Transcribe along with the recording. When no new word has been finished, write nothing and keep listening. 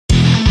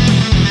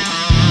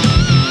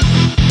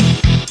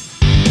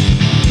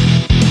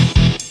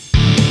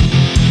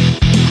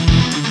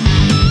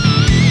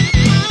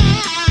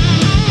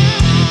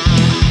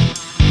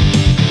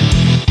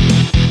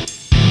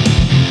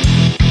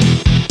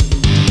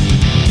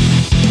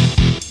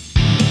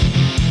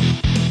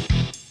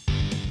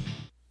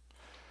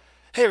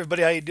Hey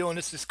everybody, how you doing?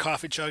 This is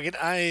Coffee Chug, and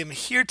I am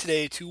here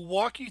today to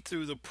walk you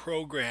through the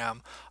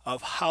program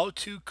of how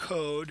to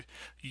code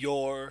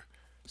your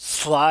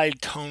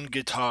slide tone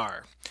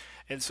guitar.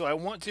 And so I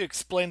want to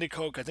explain the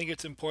code 'cause I think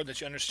it's important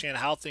that you understand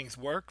how things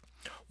work.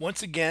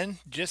 Once again,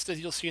 just as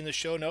you'll see in the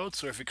show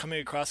notes, or if you're coming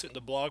across it in the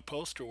blog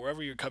post or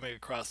wherever you're coming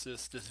across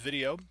this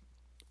video,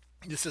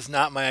 this is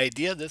not my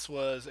idea. This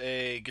was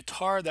a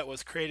guitar that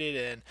was created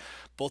in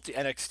both the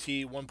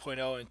NXT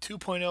 1.0 and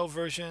 2.0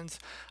 versions.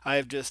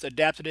 I've just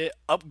adapted it,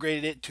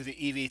 upgraded it to the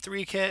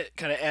EV3 kit,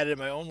 kind of added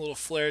my own little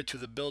flair to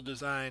the build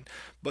design,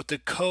 but the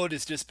code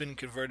has just been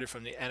converted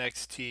from the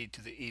NXT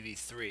to the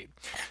EV3.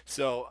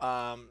 So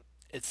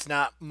it's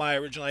not my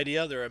original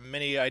idea. There are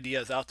many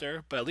ideas out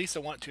there, but at least I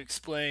want to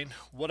explain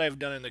what I've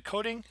done in the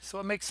coding so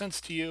it makes sense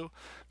to you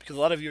because a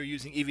lot of you are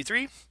using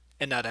EV3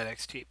 and not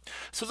NXT.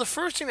 So the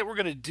first thing that we're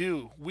going to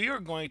do, we are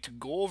going to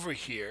go over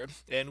here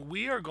and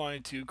we are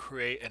going to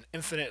create an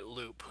infinite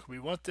loop. We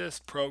want this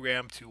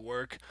program to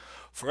work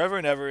forever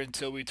and ever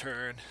until we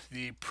turn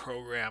the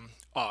program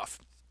off.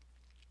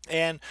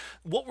 And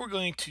what we're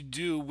going to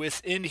do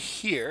within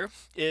here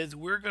is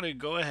we're going to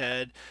go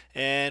ahead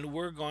and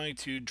we're going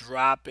to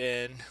drop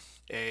in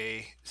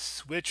a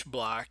switch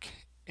block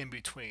in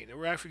between. And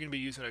we're actually going to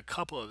be using a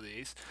couple of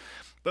these.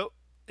 But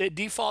it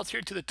defaults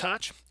here to the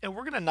touch, and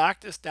we're going to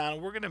knock this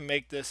down. We're going to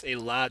make this a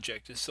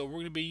logic. And so we're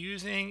going to be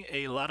using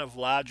a lot of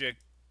logic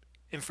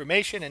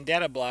information and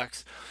data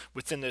blocks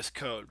within this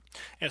code.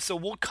 And so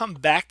we'll come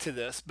back to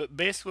this, but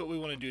basically what we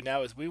want to do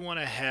now is we want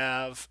to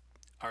have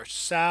our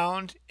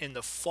sound in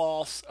the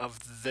false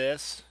of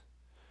this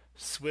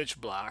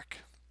switch block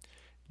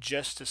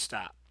just to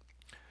stop.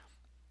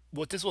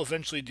 What this will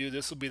eventually do,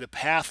 this will be the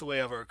pathway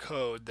of our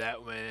code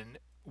that when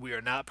we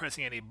are not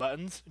pressing any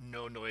buttons,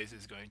 no noise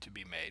is going to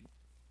be made.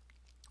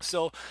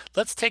 So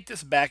let's take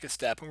this back a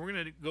step, and we're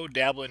going to go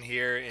dabble in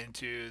here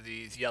into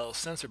these yellow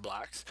sensor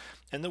blocks.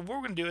 And then what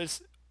we're going to do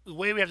is, the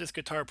way we have this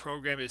guitar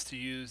program is to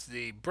use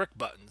the brick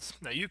buttons.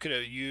 Now you could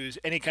have used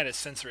any kind of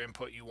sensor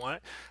input you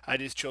want. I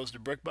just chose the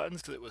brick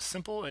buttons because it was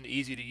simple and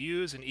easy to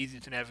use and easy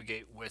to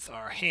navigate with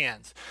our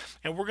hands.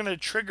 And we're going to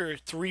trigger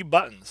 3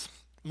 buttons.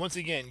 Once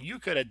again, you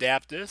could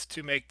adapt this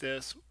to make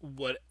this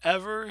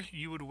whatever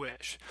you would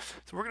wish.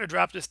 So we're going to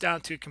drop this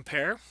down to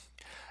compare.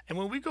 And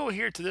when we go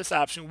here to this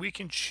option, we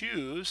can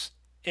choose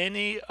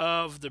any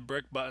of the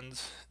brick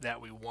buttons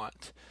that we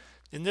want.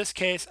 In this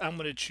case, I'm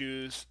going to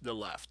choose the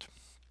left.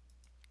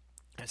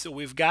 And so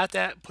we've got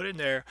that put in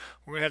there.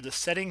 We're going to have the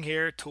setting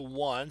here to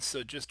 1,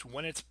 so just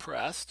when it's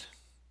pressed.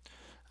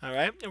 All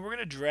right, and we're going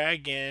to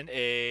drag in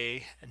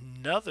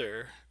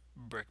another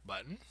brick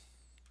button.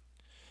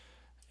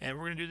 And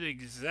we're going to do the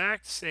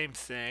exact same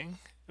thing,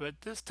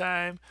 but this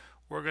time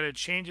we're going to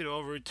change it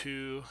over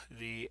to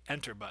the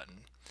enter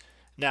button.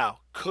 Now,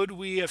 could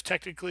we have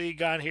technically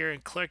gone here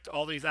and clicked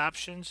all these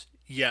options?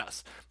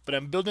 Yes, but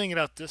I'm building it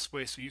out this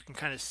way so you can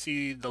kind of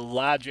see the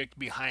logic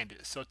behind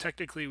it. So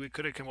technically we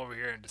could have come over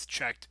here and just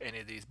checked any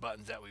of these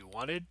buttons that we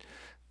wanted,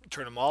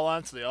 turn them all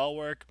on so they all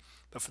work.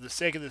 But for the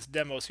sake of this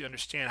demo, so you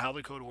understand how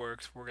the code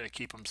works, we're going to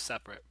keep them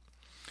separate.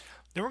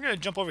 Then we're going to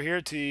jump over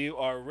here to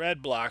our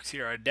red blocks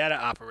here, our data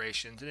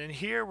operations. And in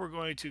here, we're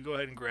going to go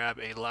ahead and grab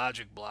a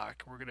logic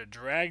block. We're going to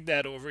drag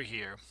that over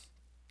here.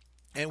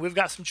 And we've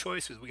got some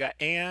choices. We got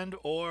and,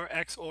 or,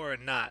 XOR,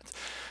 and not.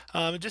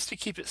 Just to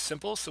keep it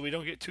simple so we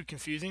don't get too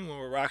confusing when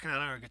we're rocking out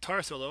on our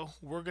guitar solo,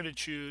 we're going to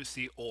choose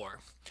the or.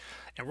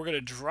 And we're going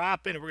to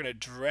drop in and we're going to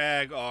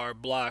drag our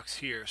blocks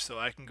here. So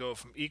I can go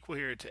from equal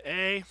here to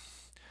A,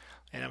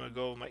 and I'm going to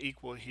go my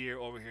equal here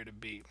over here to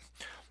B.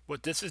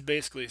 What this is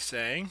basically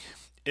saying,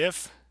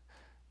 if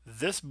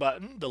this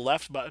button, the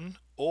left button,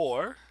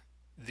 or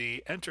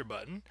the enter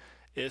button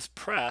is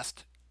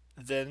pressed,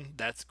 then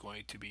that's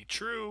going to be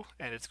true,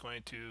 and it's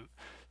going to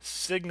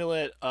signal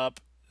it up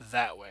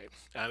that way.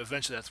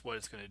 Eventually that's what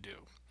it's going to do.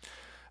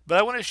 But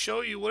I want to show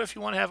you what if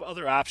you want to have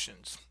other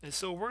options. And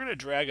so we're going to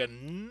drag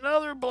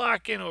another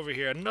block in over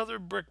here, another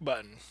brick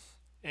button.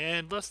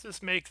 And let's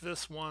just make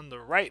this one the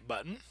right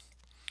button,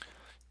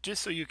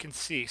 just so you can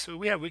see. So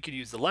we could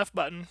use the left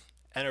button,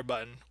 enter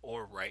button,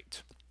 or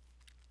right.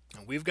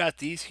 And we've got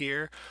these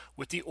here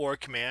with the or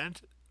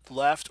command.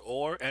 Left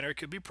or enter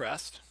could be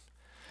pressed.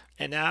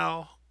 And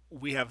now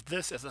we have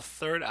this as a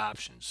third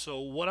option. So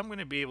what I'm going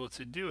to be able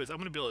to do is I'm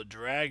going to be able to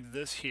drag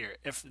this here.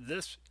 If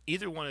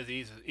either one of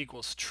these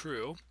equals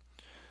true,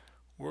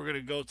 we're going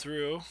to go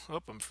through,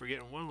 I'm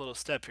forgetting one little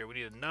step here. We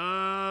need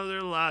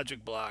another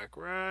logic block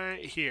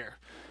right here.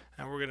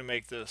 And we're going to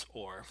make this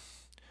or.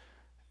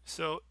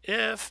 So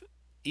if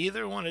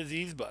either one of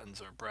these buttons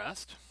are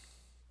pressed,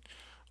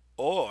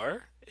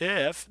 or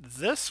if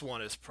this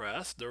one is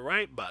pressed, the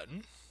right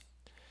button,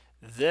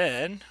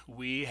 then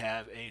we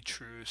have a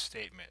true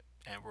statement.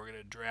 And we're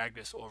going to drag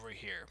this over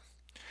here.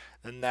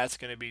 Then that's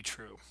going to be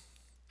true.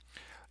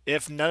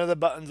 If none of the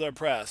buttons are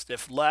pressed,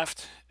 if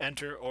left,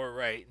 enter, or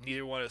right,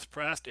 neither one is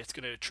pressed, it's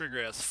going to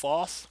trigger as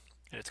false,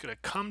 and it's going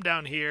to come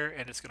down here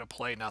and it's going to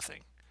play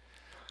nothing.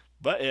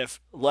 But if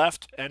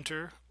left,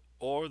 enter,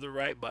 or the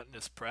right button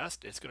is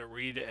pressed, it's going to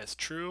read it as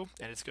true,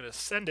 and it's going to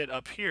send it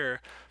up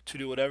here to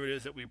do whatever it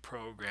is that we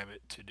program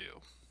it to do.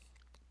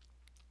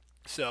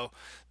 So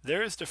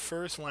there's the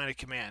first line of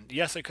command.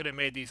 Yes, I could have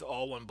made these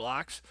all one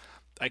blocks.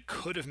 I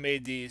could have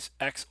made these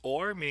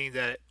XOR, meaning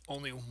that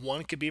only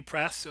one could be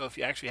pressed. So if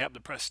you actually happen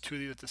to press two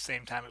of these at the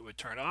same time, it would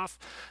turn off.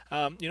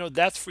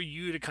 That's for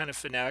you to kind of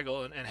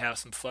finagle and have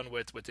some fun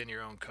with within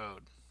your own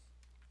code.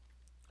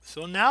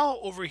 So now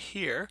over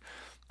here,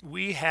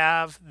 we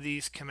have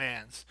these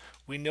commands.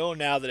 We know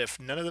now that if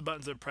none of the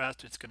buttons are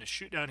pressed, it's going to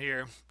shoot down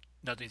here.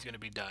 Nothing's going to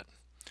be done.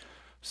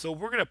 So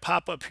we're going to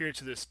pop up here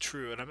to this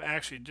true, and I'm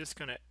actually just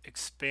going to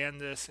expand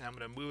this, and I'm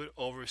going to move it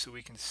over so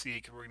we can see,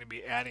 because we're going to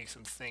be adding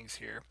some things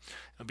here.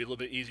 It'll be a little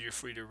bit easier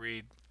for you to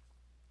read.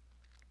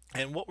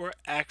 And what we're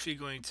actually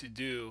going to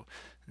do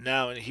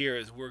now in here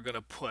is we're going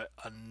to put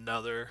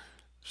another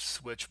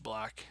switch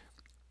block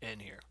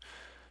in here.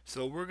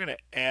 So we're going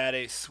to add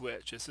a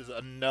switch. This is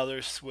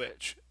another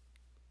switch.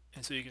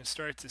 And so you can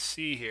start to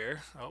see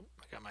here. Oh,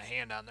 I got my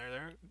hand on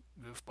there,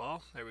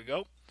 goofball. There we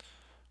go.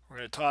 We're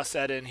going to toss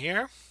that in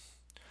here.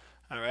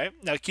 All right,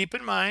 now keep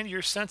in mind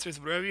your sensors,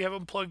 whatever you have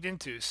them plugged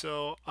into.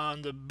 So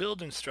on the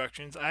build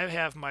instructions, I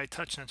have my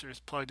touch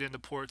sensors plugged into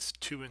ports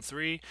 2 and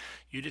 3.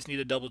 You just need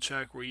to double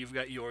check where you've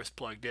got yours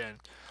plugged in.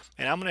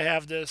 And I'm going to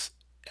have this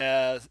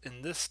as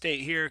in this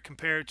state here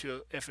compared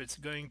to if it's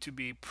going to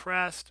be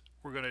pressed,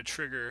 we're going to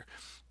trigger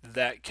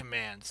that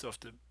command. So if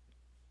the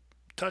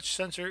touch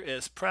sensor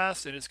is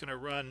pressed, and it's going to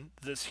run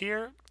this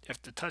here.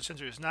 If the touch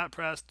sensor is not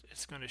pressed,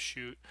 it's going to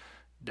shoot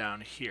down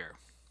here.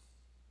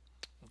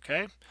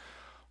 Okay?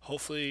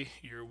 Hopefully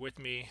you're with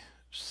me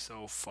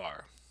so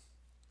far.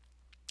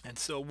 And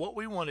so what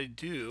we want to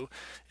do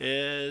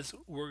is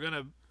we're going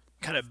to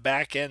kind of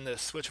back end the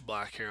switch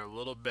block here a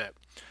little bit.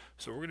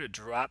 So we're going to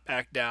drop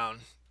back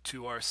down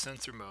to our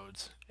sensor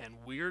modes,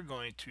 and we're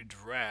going to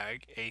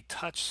drag a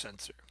touch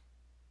sensor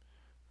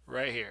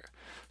right here.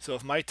 So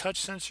if my touch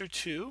sensor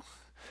 2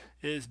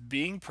 is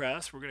being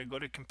pressed, we're going to go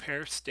to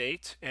compare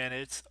state, and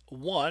it's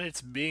 1,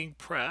 it's being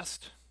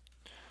pressed.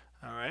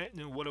 All right,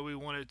 then what do we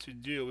want it to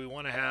do? We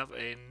want to have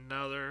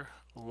another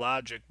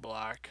logic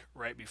block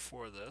right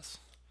before this.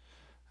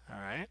 All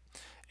right,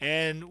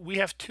 and we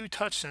have two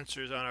touch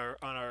sensors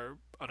on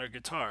our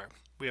guitar.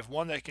 We have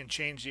one that can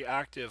change the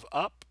octave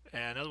up,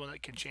 and another one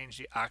that can change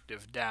the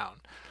octave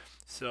down.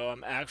 So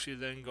I'm actually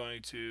then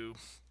going to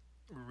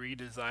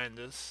redesign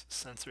this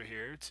sensor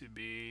here to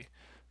be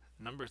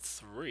number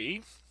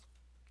 3.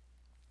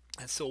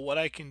 And so what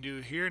I can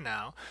do here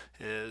now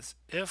is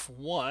if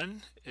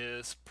 1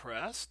 is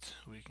pressed,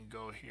 we can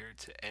go here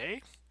to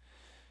A.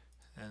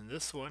 And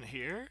this one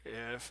here,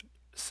 if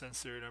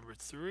sensor number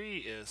 3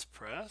 is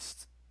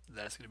pressed,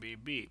 that's going to be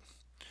B.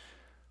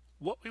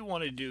 What we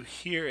want to do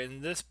here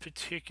in this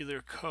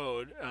particular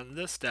code on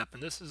this step,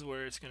 and this is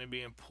where it's going to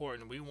be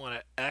important, we want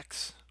an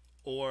X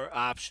or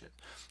option.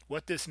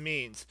 What this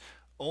means,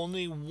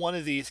 only one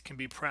of these can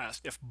be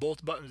pressed. If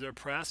both buttons are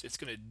pressed, it's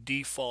going to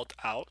default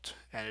out,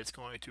 and it's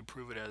going to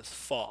prove it as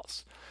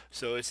false.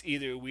 So it's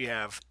either we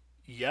have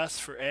yes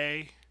for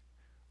A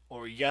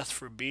or yes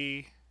for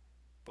B,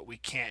 but we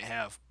can't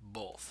have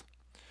both.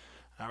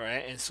 All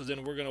right, and so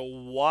then we're going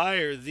to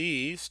wire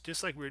these,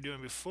 just like we were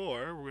doing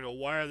before. We're going to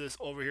wire this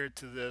over here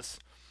to this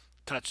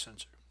touch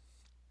sensor.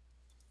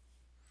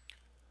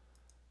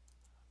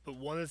 But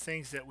one of the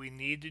things that we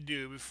need to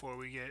do before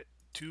we get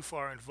too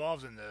far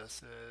involved in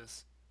this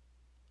is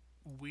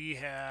we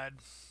had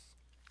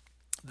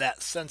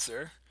that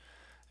sensor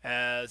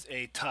as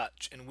a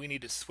touch, and we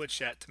need to switch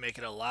that to make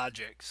it a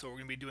logic. So we're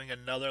going to be doing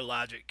another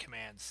logic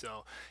command.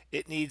 So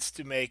it needs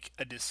to make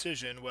a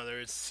decision whether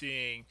it's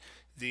seeing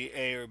the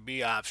A or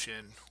B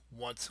option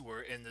once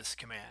we're in this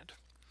command.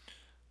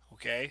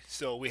 Okay,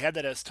 so we had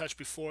that as touch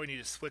before. We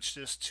need to switch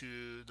this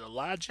to the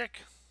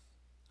logic.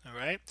 All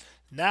right,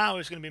 now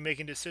it's going to be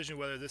making a decision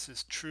whether this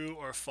is true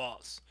or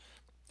false.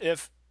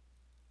 If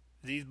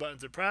these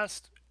buttons are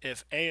pressed,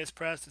 if A is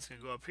pressed, it's going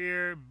to go up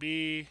here,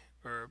 B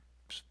or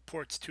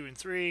ports 2 and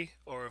 3,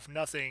 or if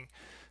nothing,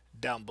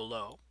 down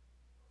below.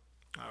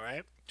 All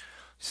right,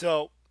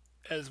 so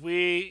as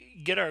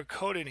we get our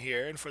code in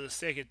here, and for the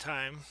sake of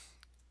time,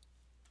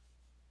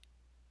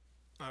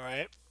 all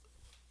right,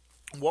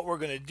 what we're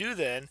going to do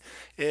then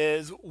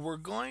is we're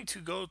going to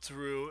go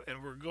through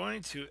and we're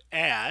going to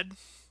add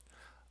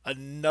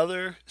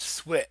another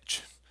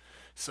switch.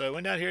 So I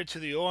went down here to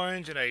the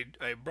orange, and I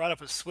brought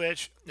up a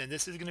switch, and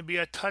this is going to be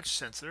a touch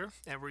sensor,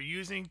 and we're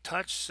using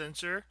touch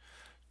sensor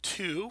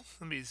 2.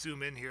 Let me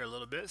zoom in here a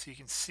little bit so you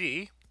can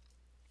see.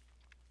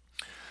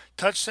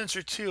 Touch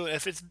sensor 2,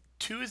 if it's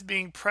 2 is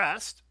being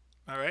pressed,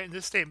 all right, in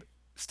this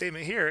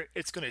statement here,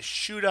 it's going to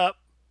shoot up,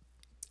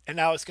 and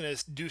now it's going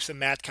to do some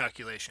math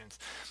calculations.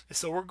 And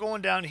so we're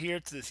going down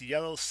here to this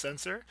yellow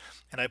sensor,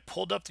 and I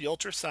pulled up the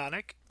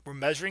ultrasonic. We're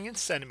measuring in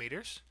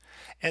centimeters.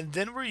 And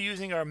then we're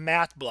using our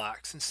math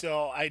blocks. And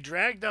so I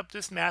dragged up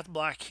this math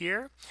block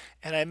here,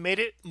 and I made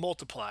it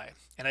multiply.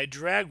 And I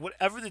dragged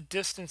whatever the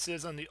distance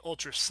is on the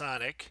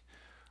ultrasonic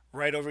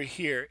right over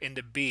here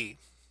into B.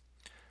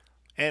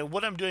 And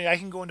what I'm doing, I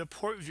can go into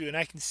port view and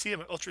I can see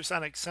my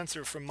ultrasonic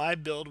sensor from my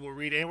build will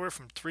read anywhere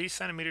from 3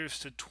 centimeters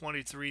to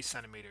 23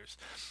 centimeters.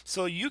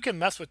 So you can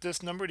mess with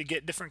this number to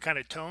get different kind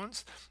of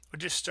tones. We're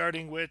just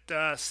starting with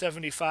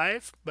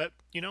 75, but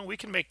you know, we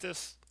can make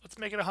this, let's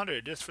make it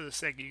 100 just for the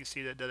sake. You can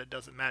see that it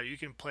doesn't matter. You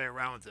can play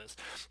around with this.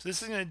 So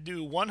this is going to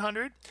do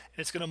 100 and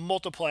it's going to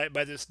multiply it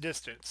by this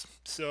distance.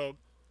 So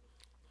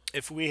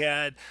if we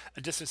had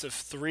a distance of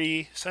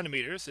 3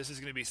 centimeters, this is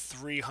going to be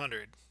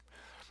 300.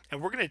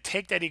 And we're going to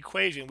take that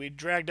equation. We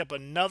dragged up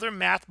another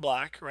math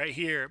block right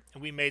here,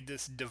 and we made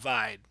this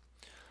divide.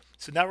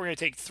 So now we're going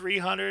to take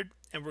 300,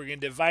 and we're going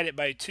to divide it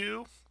by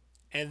 2.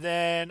 And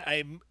then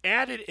I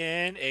added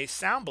in a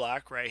sound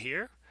block right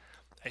here.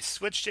 I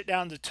switched it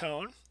down to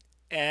tone,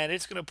 and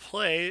it's going to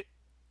play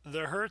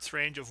the hertz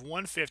range of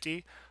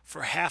 150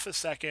 for half a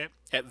second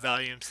at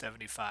volume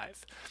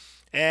 75.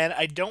 And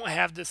I don't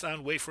have this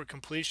on wait for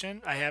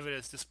completion. I have it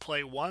as this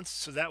play once,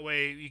 so that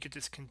way you get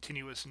this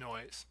continuous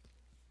noise.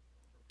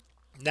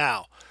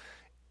 Now,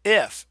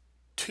 if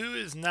 2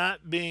 is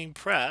not being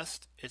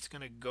pressed, it's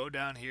going to go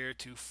down here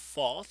to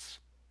false.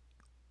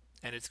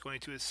 And it's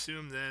going to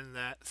assume then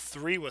that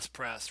 3 was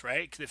pressed,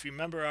 right? Because if you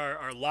remember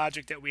our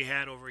logic that we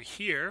had over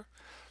here,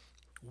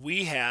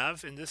 we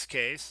have, in this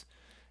case,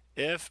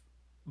 if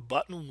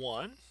button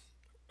 1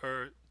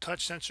 or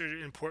touch sensor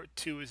in port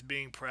 2 is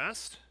being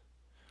pressed,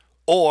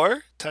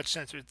 or touch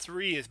sensor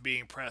 3 is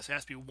being pressed, it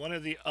has to be one or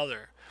the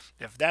other.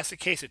 If that's the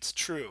case, it's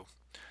true.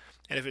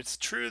 And if it's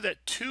true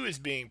that 2 is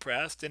being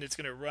pressed, then it's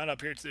going to run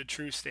up here to the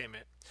true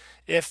statement.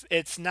 If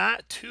it's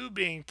not 2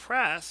 being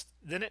pressed,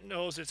 then it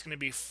knows it's going to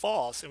be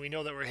false, and we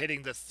know that we're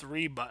hitting the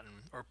 3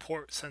 button, or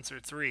port sensor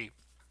 3.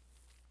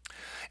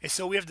 And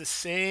so we have the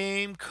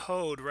same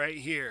code right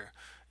here.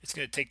 It's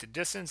going to take the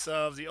distance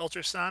of the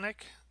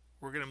ultrasonic.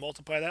 We're going to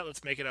multiply that.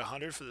 Let's make it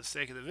 100 for the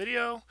sake of the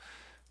video.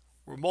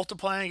 We're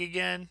multiplying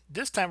again.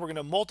 This time we're going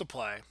to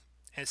multiply.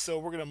 And so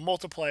we're going to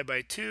multiply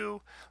by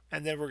 2,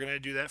 and then we're going to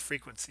do that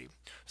frequency.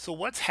 So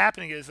what's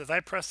happening is as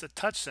I press the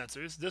touch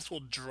sensors, this will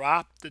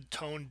drop the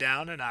tone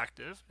down an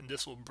octave, and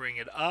this will bring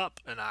it up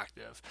an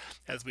octave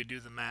as we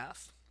do the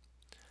math.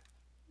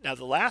 Now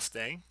the last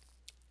thing,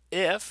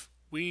 if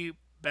we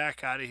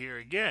back out of here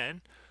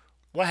again,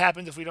 what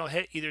happens if we don't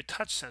hit either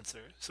touch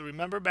sensor? So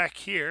remember back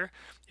here,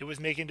 it was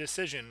making a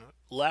decision,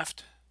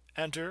 left,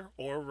 enter,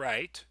 or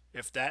right.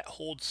 If that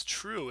holds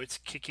true, it's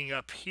kicking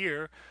up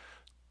here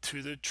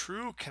to the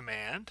true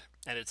command,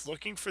 and it's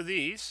looking for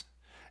these.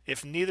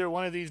 If neither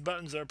one of these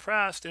buttons are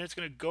pressed, then it's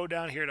going to go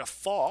down here to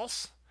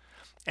false,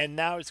 and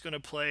now it's going to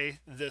play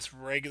this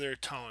regular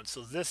tone.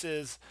 So this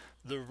is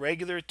the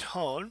regular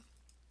tone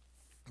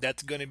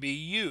that's going to be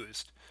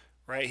used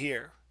right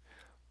here.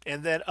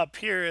 And then up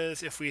here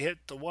is if we hit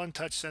the 1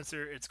 touch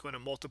sensor, it's going to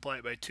multiply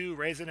it by 2,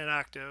 raise it an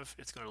octave,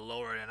 it's going to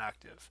lower it an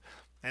octave.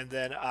 And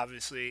then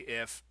obviously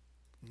if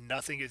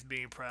nothing is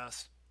being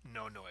pressed,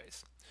 no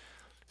noise.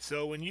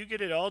 So when you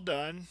get it all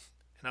done,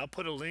 and I'll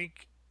put a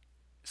link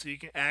so you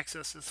can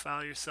access this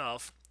file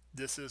yourself,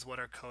 this is what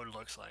our code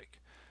looks like.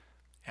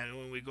 And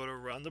when we go to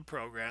run the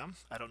program,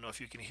 I don't know if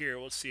you can hear,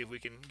 let's see if we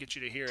can get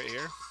you to hear it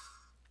here.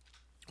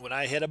 When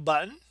I hit a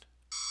button,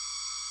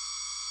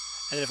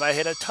 and if I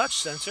hit a touch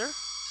sensor,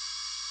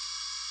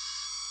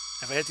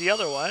 if I hit the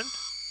other one,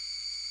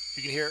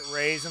 you can hear it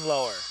raise and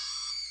lower.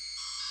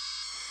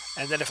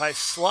 And then if I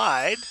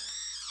slide,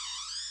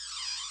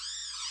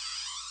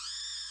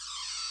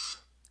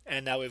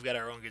 and now we've got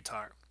our own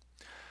guitar.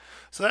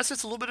 So that's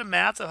just a little bit of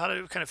math of how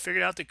to kind of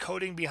figure out the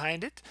coding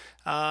behind it.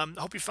 I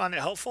hope you found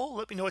that helpful.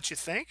 Let me know what you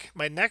think.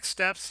 My next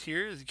steps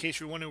here, in case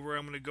you're wondering where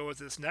I'm going to go with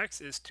this next,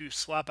 is to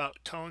swap out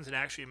tones and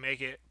actually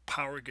make it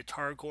power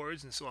guitar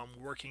chords. And so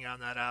I'm working on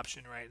that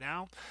option right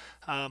now.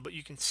 But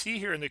you can see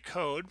here in the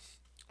code,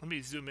 let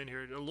me zoom in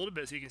here a little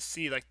bit so you can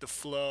see like the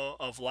flow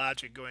of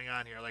logic going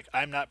on here. Like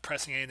I'm not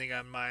pressing anything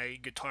on my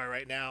guitar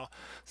right now.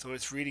 So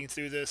it's reading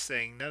through this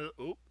saying,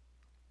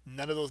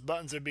 none of those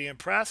buttons are being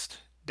pressed.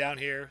 Down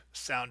here,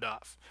 sound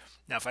off.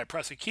 Now if I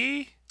press a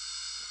key,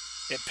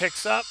 it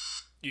picks up.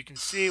 You can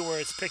see where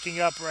it's picking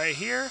up right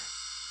here.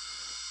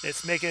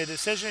 It's making a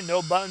decision.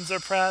 No buttons are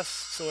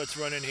pressed, so it's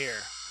running here.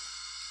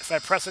 If I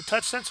press a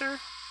touch sensor,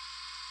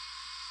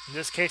 in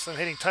this case I'm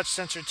hitting touch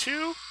sensor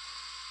 2,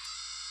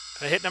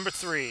 I hit number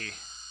 3.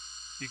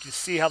 You can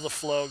see how the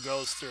flow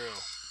goes through.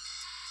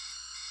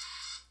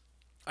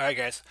 Alright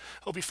guys,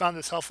 hope you found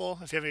this helpful.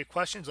 If you have any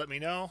questions, let me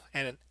know.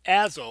 And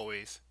as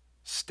always,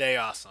 stay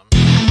awesome.